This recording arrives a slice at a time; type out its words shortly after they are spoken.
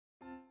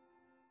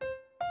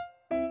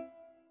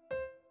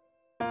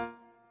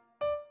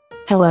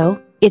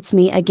Hello, it's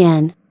me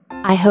again.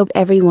 I hope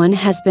everyone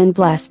has been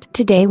blessed.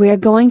 Today we are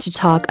going to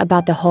talk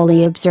about the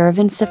holy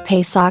observance of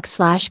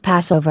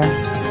Pesach/Passover.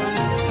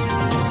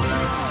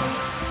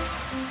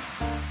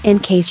 In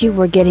case you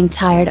were getting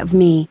tired of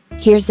me,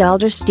 here's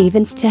Elder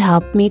Stevens to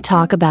help me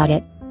talk about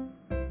it.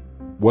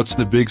 What's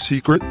the big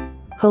secret?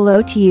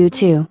 Hello to you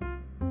too.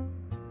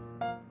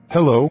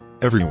 Hello,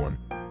 everyone.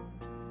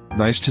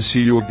 Nice to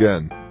see you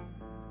again.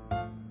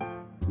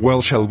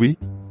 Well, shall we?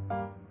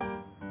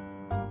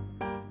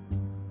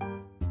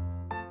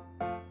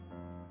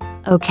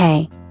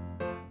 Okay.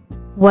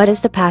 What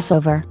is the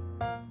Passover?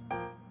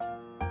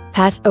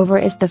 Passover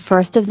is the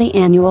first of the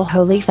annual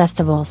holy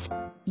festivals.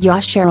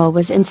 Yasharel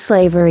was in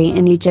slavery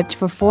in Egypt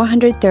for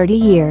 430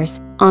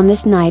 years. On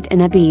this night in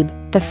Abib,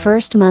 the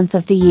first month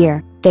of the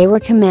year, they were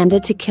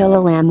commanded to kill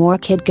a lamb or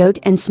kid goat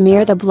and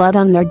smear the blood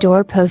on their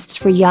doorposts,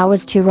 for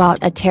Yahweh to wrought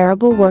a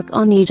terrible work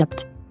on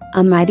Egypt.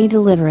 A mighty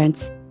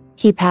deliverance.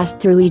 He passed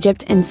through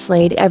Egypt and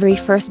slayed every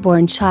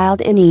firstborn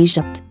child in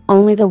Egypt.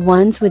 Only the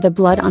ones with the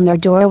blood on their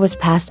door was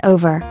passed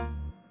over.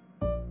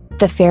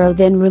 The Pharaoh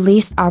then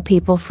released our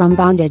people from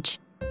bondage.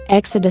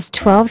 Exodus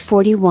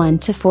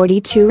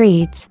 12:41-42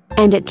 reads,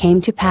 "And it came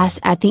to pass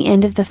at the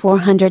end of the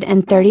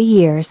 430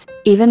 years,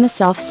 even the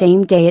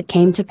self-same day it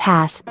came to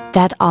pass,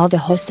 that all the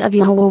hosts of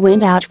Yahweh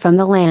went out from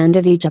the land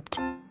of Egypt.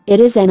 It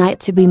is a night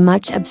to be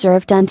much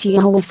observed unto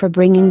Yahweh for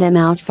bringing them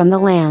out from the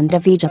land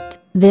of Egypt.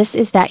 This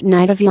is that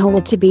night of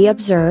Yahweh to be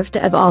observed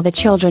of all the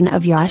children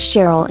of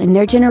Yasharel in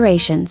their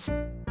generations."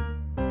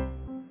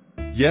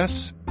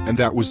 Yes, and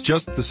that was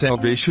just the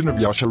salvation of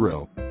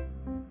Yasharel.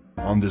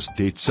 On this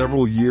date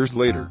several years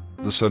later,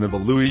 the son of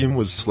Elohim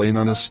was slain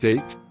on a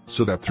stake,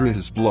 so that through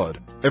his blood,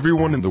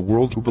 everyone in the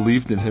world who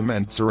believed in him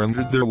and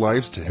surrendered their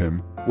lives to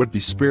him, would be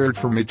spared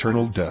from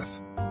eternal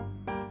death.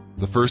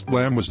 The first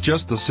lamb was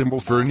just a symbol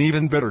for an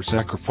even better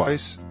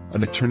sacrifice,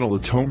 an eternal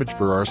atonement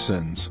for our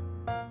sins.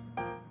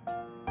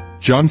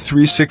 John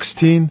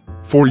 3:16,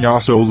 "For Yah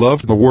so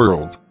loved the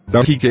world,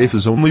 that he gave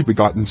his only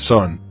begotten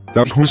Son,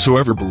 that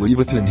whosoever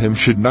believeth in him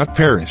should not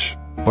perish,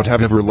 but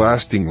have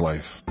everlasting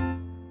life."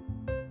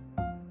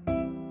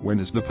 When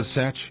is the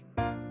Pesach?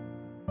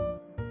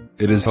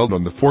 It is held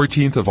on the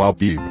 14th of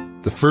Abib,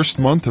 the first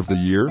month of the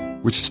year,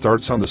 which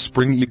starts on the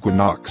spring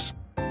equinox.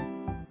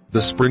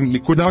 The spring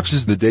equinox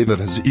is the day that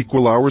has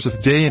equal hours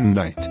of day and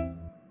night.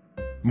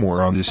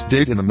 More on this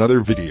date in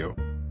another video.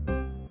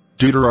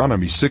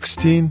 Deuteronomy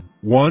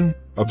 16:1,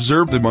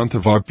 "Observe the month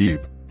of Abib,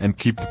 and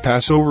keep the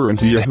Passover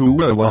unto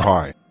Yahuwah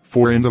Elohai,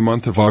 for in the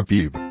month of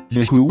Abib,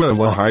 Yahuwah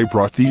Elohai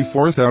brought thee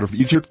forth out of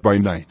Egypt by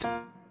night."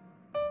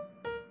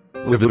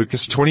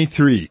 Leviticus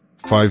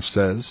 23:5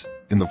 says,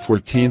 "In the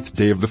 14th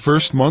day of the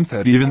first month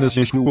at even is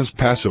Yahuwah's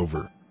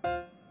Passover."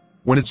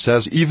 When it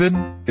says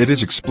even, it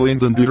is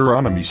explained in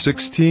Deuteronomy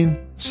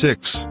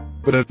 16:6,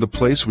 "But at the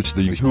place which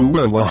the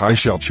Yahuwah Elohai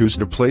shall choose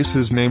to place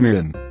his name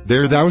in,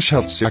 there thou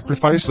shalt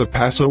sacrifice the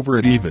Passover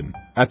at even,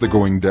 at the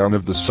going down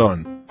of the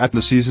sun, at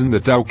the season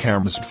that thou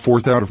camest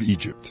forth out of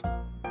Egypt."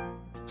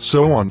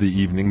 So on the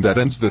evening that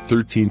ends the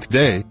 13th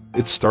day,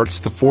 it starts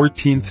the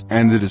 14th,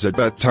 and it is at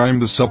that time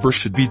the supper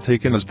should be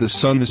taken as the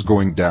sun is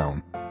going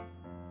down.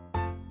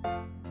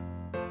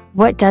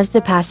 What does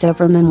the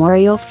Passover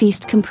memorial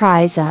feast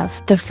comprise of?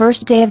 The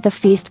first day of the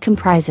feast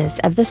comprises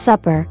of the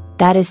supper,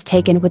 that is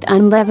taken with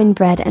unleavened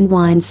bread and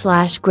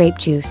wine/grape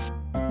juice.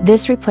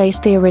 This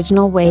replaced the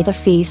original way the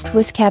feast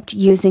was kept,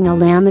 using a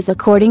lamb, as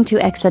according to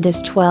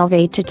Exodus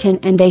 12:8-10,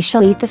 "And they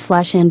shall eat the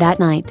flesh in that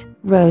night,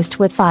 roast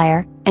with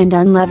fire, and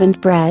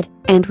unleavened bread,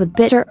 and with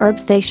bitter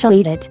herbs they shall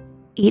eat it.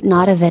 Eat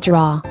not of it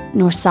raw,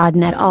 nor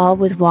sodden at all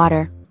with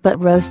water,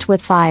 but roast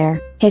with fire,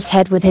 his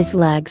head with his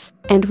legs,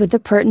 and with the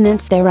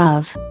purtenance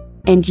thereof.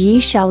 And ye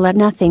shall let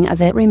nothing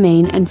of it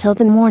remain until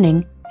the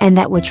morning, and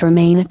that which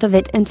remaineth of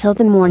it until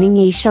the morning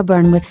ye shall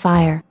burn with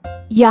fire."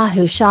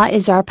 Yahushua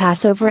is our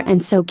Passover,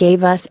 and so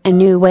gave us a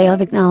new way of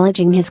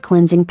acknowledging his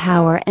cleansing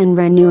power and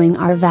renewing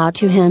our vow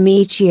to him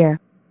each year.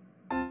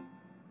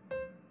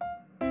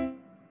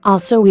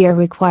 Also, we are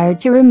required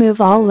to remove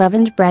all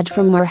leavened bread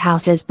from our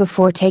houses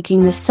before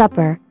taking the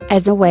supper,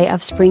 as a way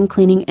of spring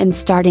cleaning and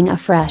starting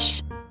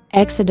afresh.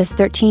 Exodus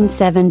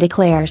 13:7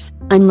 declares,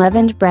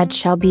 "Unleavened bread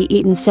shall be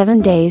eaten 7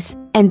 days,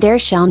 and there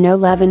shall no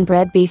leavened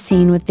bread be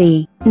seen with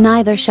thee,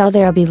 neither shall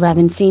there be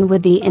leaven seen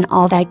with thee in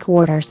all thy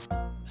quarters."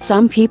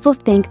 Some people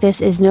think this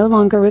is no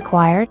longer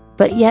required,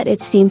 but yet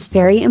it seems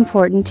very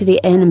important to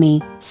the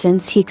enemy,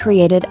 since he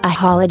created a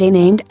holiday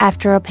named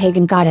after a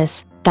pagan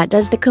goddess, that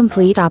does the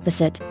complete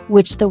opposite,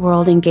 which the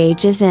world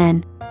engages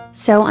in.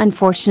 So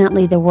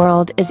unfortunately the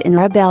world is in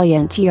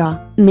rebellion to Yah,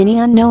 many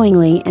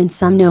unknowingly and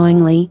some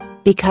knowingly,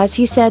 because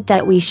he said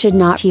that we should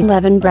not eat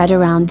leavened bread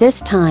around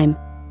this time.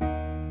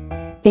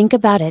 Think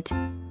about it.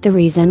 The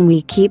reason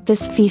we keep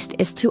this feast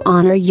is to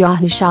honor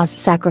Yahushua's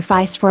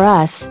sacrifice for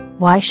us.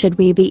 Why should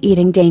we be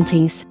eating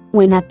dainties,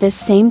 when at this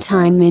same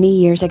time many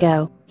years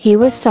ago, he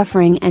was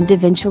suffering and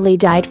eventually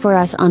died for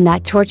us on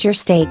that torture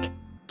stake?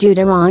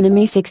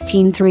 Deuteronomy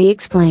 16:3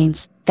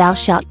 explains, "Thou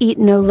shalt eat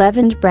no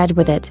leavened bread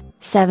with it,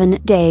 7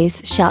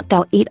 days shalt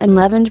thou eat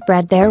unleavened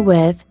bread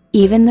therewith,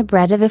 even the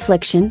bread of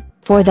affliction,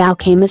 for thou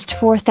camest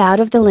forth out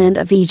of the land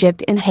of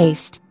Egypt in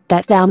haste,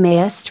 that thou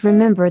mayest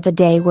remember the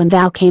day when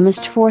thou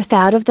camest forth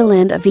out of the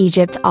land of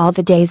Egypt all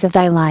the days of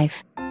thy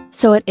life.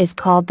 So it is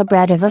called the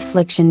bread of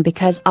affliction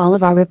because all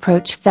of our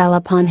reproach fell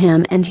upon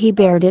him and he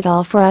bared it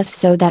all for us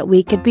so that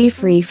we could be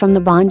free from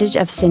the bondage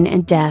of sin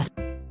and death.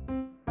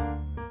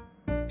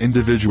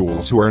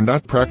 Individuals who are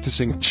not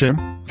practicing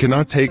Chim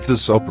cannot take the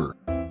supper.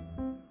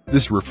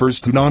 This refers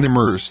to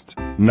non-immersed,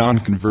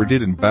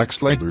 non-converted and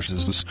backsliders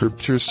as the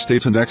scriptures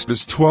state in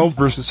Exodus 12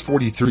 verses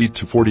 43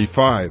 to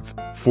 45,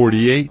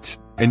 48,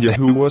 and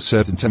Yahuwah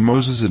said unto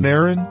Moses and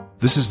Aaron,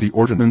 This is the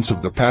ordinance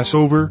of the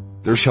Passover,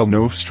 there shall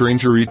no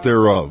stranger eat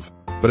thereof,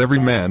 but every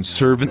man's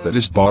servant that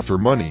is bought for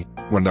money,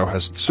 when thou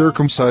hast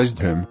circumcised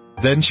him,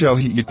 then shall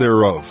he eat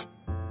thereof.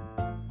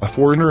 A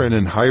foreigner and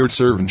an hired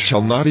servant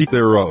shall not eat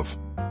thereof.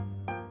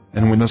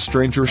 And when a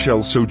stranger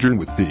shall sojourn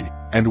with thee,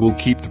 and will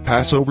keep the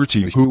Passover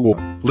to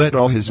Yahuwah, let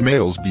all his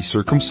males be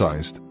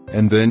circumcised,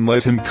 and then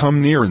let him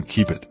come near and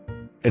keep it.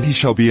 And he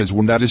shall be as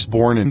one that is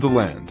born in the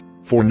land,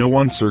 for no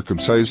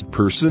uncircumcised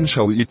person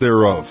shall eat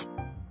thereof.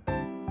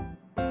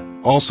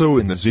 Also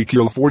in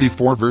Ezekiel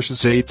 44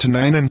 verses 8 to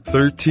 9 and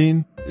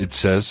 13, it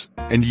says,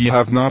 And ye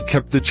have not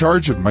kept the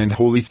charge of mine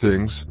holy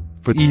things,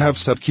 but ye have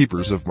set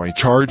keepers of my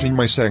charge in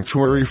my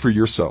sanctuary for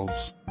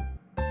yourselves.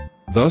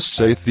 Thus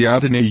saith the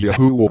Adonai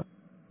Yahuwah,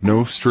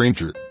 No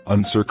stranger,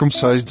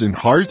 uncircumcised in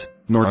heart,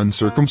 nor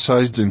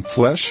uncircumcised in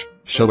flesh,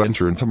 shall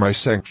enter into my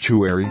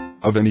sanctuary,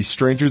 of any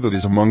stranger that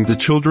is among the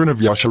children of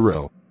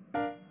Yasharel.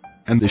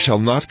 And they shall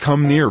not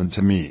come near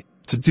unto me,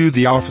 to do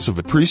the office of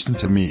a priest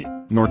unto me,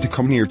 nor to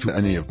come near to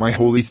any of my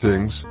holy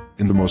things,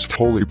 in the most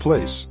holy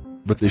place,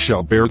 but they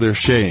shall bear their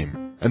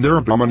shame, and their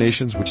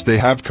abominations which they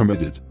have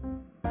committed.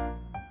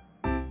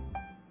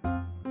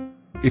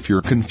 If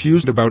you're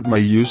confused about my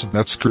use of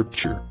that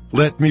scripture,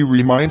 let me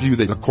remind you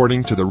that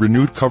according to the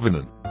renewed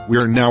covenant, we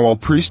are now all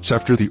priests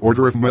after the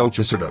order of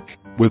Melchizedek,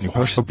 with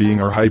Yahushua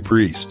being our high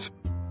priest.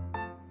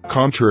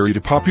 Contrary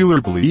to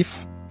popular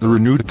belief, the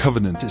renewed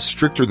covenant is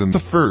stricter than the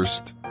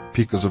first,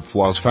 because of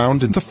flaws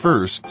found in the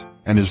first,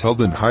 and is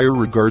held in higher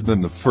regard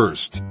than the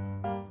first.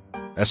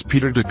 As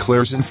Peter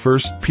declares in 1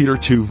 Peter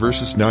 2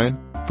 verses 9,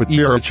 But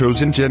ye are a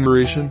chosen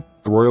generation,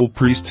 a royal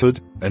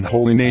priesthood, and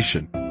holy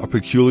nation, a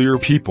peculiar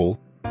people,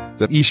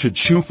 that ye should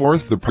shew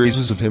forth the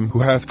praises of him who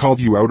hath called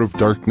you out of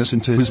darkness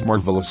into his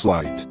marvelous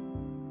light.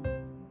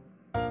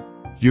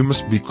 You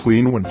must be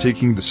clean when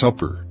taking the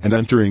supper and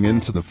entering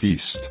into the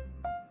feast.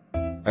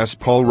 As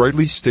Paul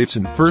rightly states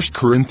in 1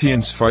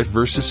 Corinthians 5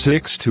 verses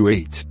 6 to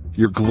 8,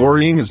 Your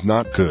glorying is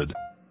not good.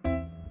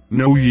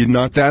 Know ye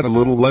not that a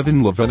little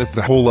leaven leaveneth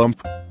the whole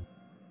lump?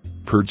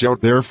 Purge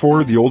out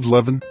therefore the old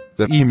leaven,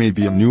 that ye may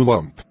be a new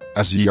lump,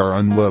 as ye are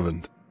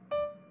unleavened.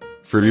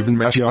 For even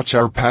Mashiach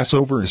our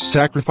Passover is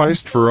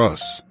sacrificed for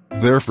us,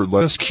 therefore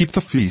let us keep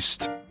the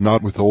feast,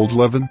 not with old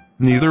leaven,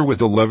 neither with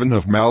the leaven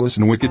of malice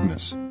and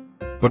wickedness,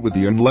 but with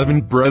the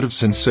unleavened bread of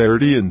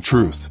sincerity and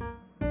truth.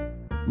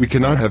 We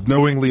cannot have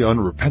knowingly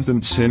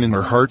unrepentant sin in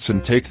our hearts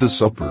and take the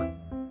supper.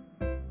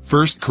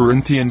 1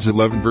 Corinthians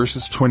 11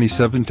 verses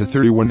 27 to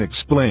 31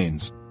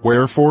 explains,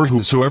 Wherefore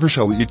whosoever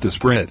shall eat this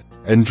bread,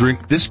 and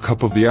drink this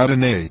cup of the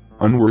Adonai,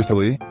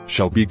 unworthily,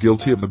 shall be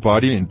guilty of the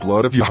body and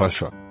blood of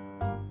Yahushua.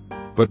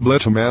 But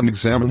let a man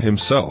examine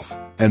himself,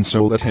 and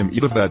so let him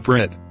eat of that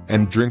bread,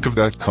 and drink of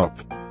that cup.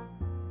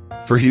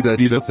 For he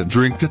that eateth and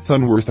drinketh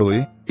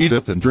unworthily,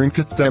 eateth and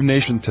drinketh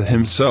damnation to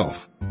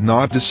himself,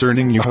 not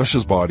discerning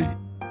Yahushua's body.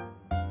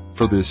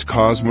 For this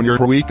cause many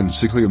are weak and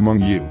sickly among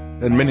you,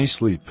 and many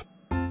sleep.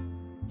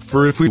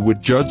 For if we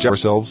would judge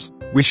ourselves,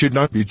 we should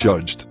not be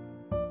judged.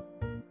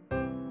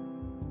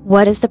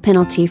 What is the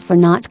penalty for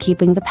not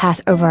keeping the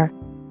Passover?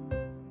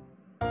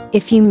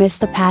 If you miss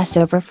the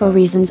Passover for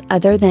reasons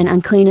other than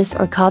uncleanness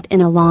or caught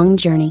in a long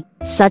journey,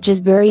 such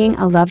as burying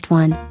a loved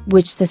one,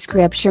 which the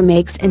scripture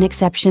makes an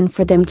exception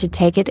for them to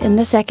take it in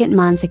the second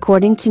month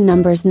according to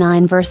Numbers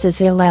 9 verses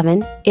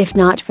 11, if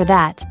not for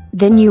that,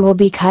 then you will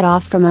be cut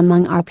off from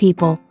among our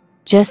people.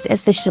 Just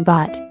as the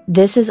Shabbat,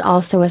 this is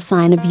also a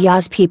sign of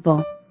Yah's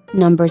people.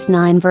 Numbers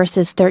 9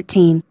 verses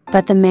 13,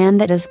 But the man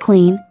that is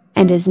clean,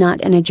 and is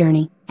not in a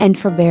journey, and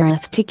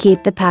forbeareth to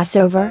keep the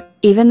Passover,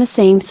 even the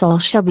same soul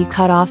shall be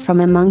cut off from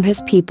among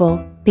his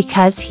people,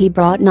 because he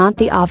brought not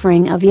the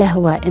offering of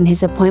Yahuwah in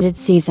his appointed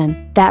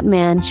season, that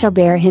man shall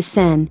bear his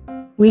sin.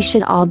 We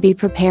should all be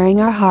preparing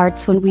our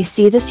hearts when we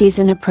see the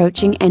season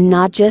approaching and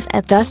not just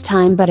at this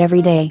time but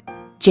every day.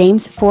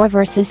 James 4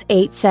 verses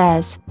 8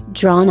 says,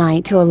 Draw nigh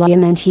to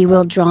Elohim and he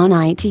will draw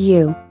nigh to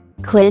you.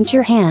 Cleanse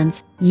your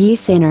hands, ye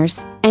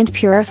sinners, and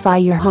purify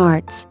your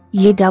hearts,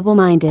 ye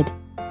double-minded.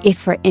 If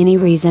for any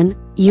reason,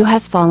 you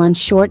have fallen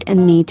short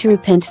and need to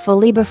repent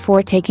fully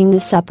before taking the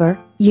supper,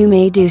 you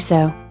may do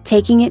so,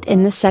 taking it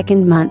in the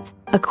second month,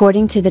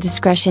 according to the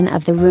discretion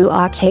of the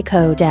Ruach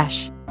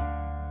HaKodesh.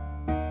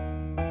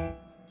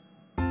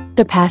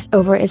 The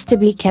Passover is to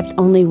be kept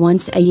only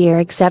once a year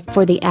except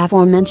for the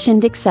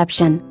aforementioned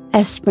exception,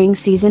 as spring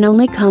season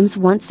only comes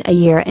once a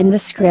year and the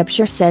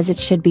scripture says it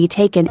should be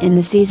taken in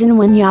the season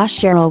when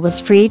Yasharel was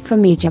freed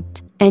from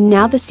Egypt, And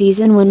now the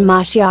season when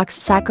Mashiach's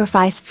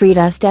sacrifice freed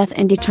us death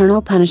and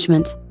eternal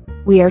punishment.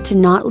 We are to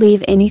not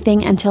leave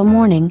anything until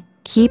morning,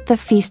 keep the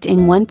feast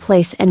in one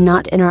place and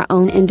not in our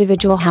own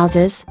individual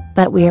houses,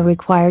 but we are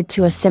required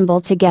to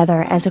assemble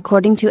together as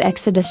according to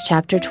Exodus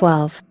chapter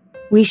 12.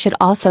 We should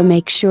also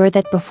make sure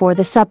that before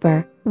the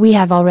supper, we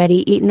have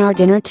already eaten our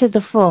dinner to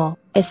the full,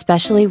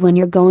 especially when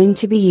you're going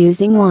to be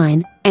using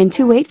wine, and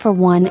to wait for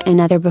one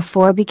another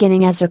before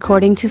beginning as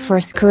according to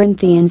 1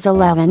 Corinthians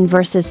 11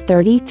 verses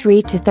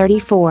 33 to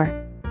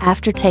 34.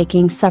 After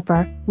taking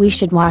supper, we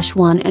should wash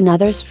one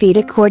another's feet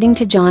according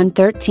to John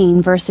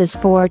 13 verses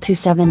 4 to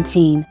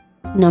 17.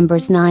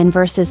 Numbers 9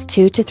 verses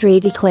 2 to 3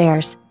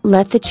 declares,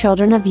 "Let the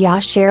children of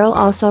Yasharel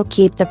also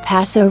keep the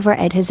Passover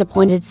at his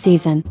appointed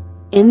season.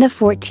 In the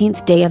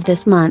 14th day of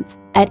this month,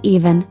 at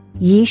even,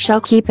 ye shall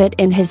keep it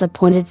in his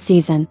appointed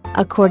season,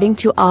 according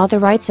to all the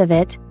rites of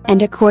it,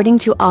 and according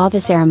to all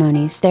the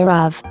ceremonies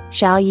thereof,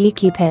 shall ye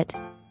keep it."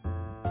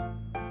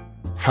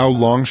 How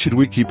long should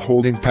we keep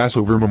holding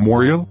Passover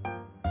memorial?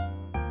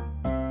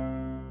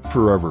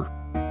 Forever.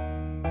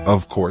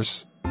 Of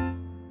course.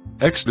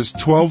 Exodus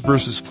 12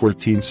 verses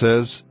 14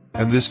 says,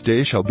 "And this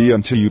day shall be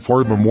unto you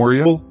for a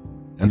memorial,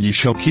 and ye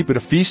shall keep it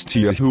a feast to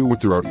Yahuwah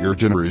throughout your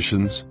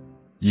generations.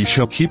 Ye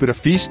shall keep it a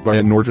feast by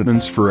an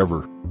ordinance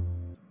forever."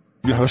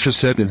 Yahushua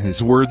said in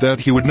his word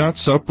that he would not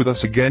sup with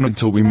us again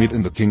until we meet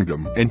in the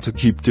kingdom, and to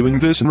keep doing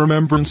this in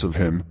remembrance of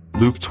him,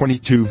 Luke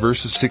 22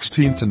 verses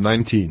 16 to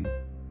 19.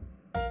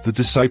 The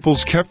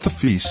disciples kept the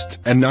feast,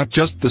 and not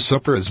just the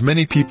supper as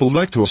many people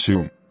like to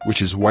assume,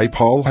 which is why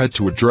Paul had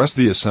to address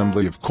the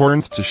assembly of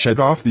Corinth to shed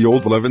off the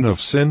old leaven of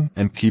sin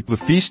and keep the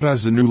feast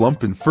as a new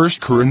lump in 1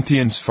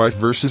 Corinthians 5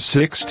 verses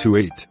 6 to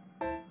 8.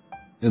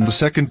 In the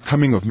second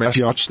coming of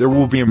Mashiach there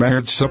will be a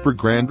marriage supper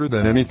grander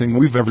than anything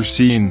we've ever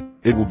seen.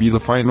 It will be the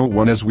final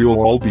one as we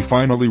will all be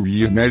finally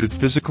reunited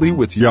physically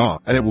with Yah,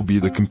 and it will be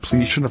the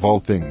completion of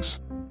all things.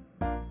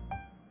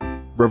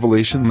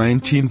 Revelation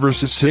 19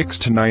 verses 6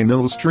 to 9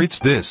 illustrates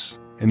this.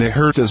 "And I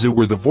heard as it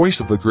were the voice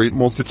of a great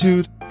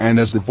multitude, and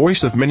as the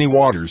voice of many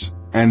waters,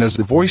 and as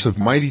the voice of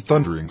mighty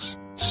thunderings,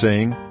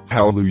 saying,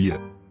 Hallelujah!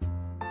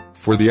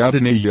 For the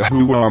Adonai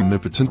Yahuwah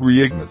omnipotent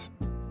reigneth.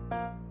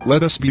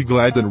 Let us be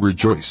glad and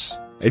rejoice,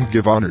 and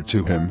give honor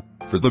to him,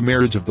 for the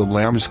marriage of the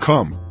Lamb is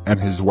come, and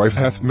his wife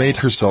hath made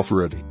herself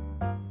ready.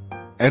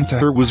 And to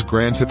her was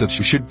granted that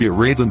she should be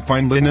arrayed in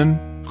fine linen,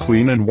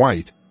 clean and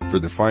white, for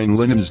the fine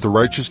linen is the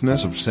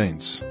righteousness of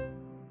saints.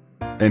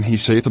 And he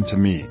saith unto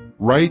me,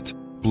 Write,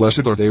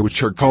 Blessed are they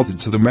which are called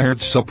into the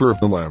marriage supper of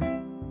the Lamb.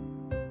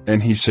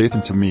 And he saith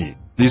unto me,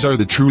 These are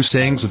the true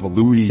sayings of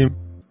Elohim.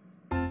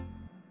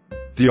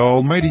 The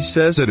Almighty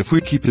says that if we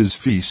keep his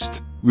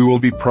feast, we will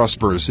be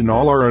prosperous in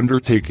all our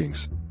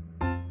undertakings.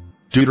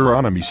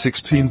 Deuteronomy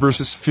 16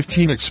 verses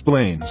 15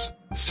 explains,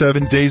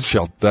 7 days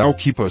shalt thou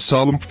keep a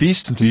solemn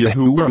feast unto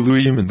Yahuwah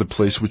Elohim in the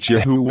place which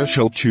Yahuwah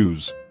shall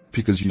choose,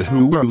 because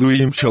Yahuwah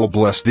Elohim shall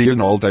bless thee in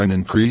all thine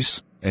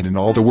increase, and in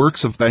all the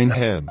works of thine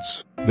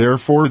hands.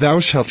 Therefore thou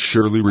shalt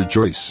surely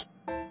rejoice.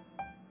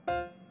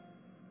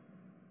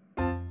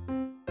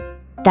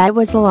 That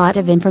was a lot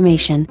of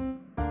information.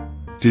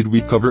 Did we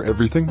cover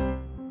everything?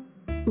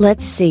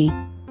 Let's see.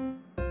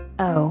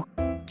 Oh,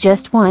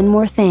 just one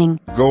more thing.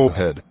 Go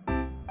ahead.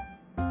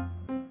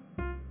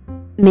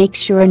 Make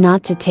sure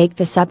not to take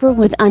the supper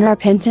with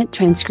unrepentant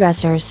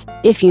transgressors.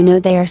 If you know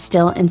they are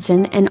still in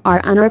sin and are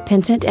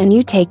unrepentant and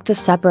you take the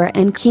supper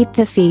and keep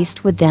the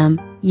feast with them,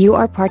 you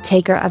are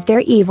partaker of their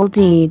evil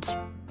deeds.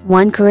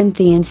 1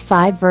 Corinthians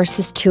 5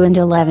 verses 2 and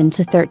 11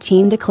 to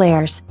 13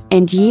 declares,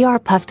 And ye are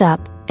puffed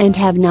up, and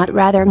have not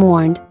rather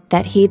mourned,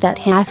 that he that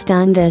hath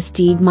done this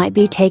deed might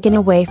be taken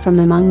away from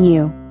among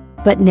you.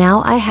 But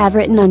now I have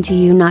written unto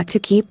you not to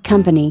keep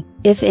company,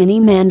 if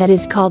any man that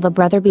is called a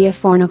brother be a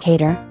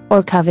fornicator,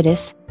 or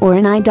covetous, or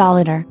an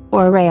idolater,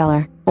 or a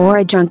railer, or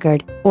a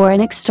drunkard, or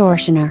an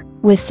extortioner,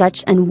 with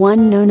such an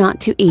one know not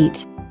to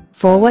eat.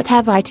 For what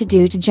have I to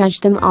do to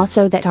judge them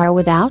also that are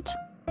without?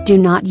 Do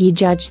not ye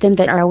judge them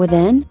that are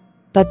within?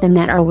 But them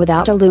that are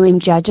without Elohim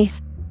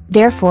judgeth.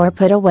 Therefore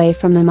put away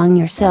from among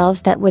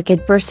yourselves that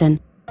wicked person.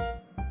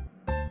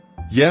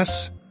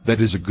 Yes, that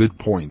is a good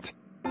point.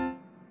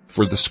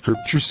 For the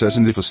scripture says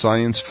in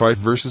Ephesians 5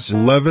 verses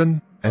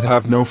 11, And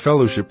have no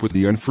fellowship with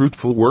the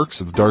unfruitful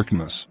works of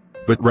darkness,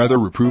 but rather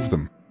reprove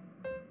them.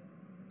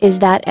 Is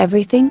that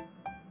everything?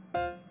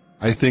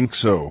 I think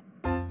so.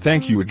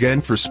 Thank you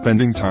again for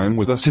spending time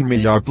with us, and may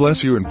Yah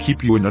bless you and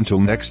keep you, and until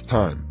next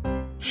time.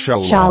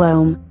 Shalom.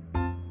 Shalom.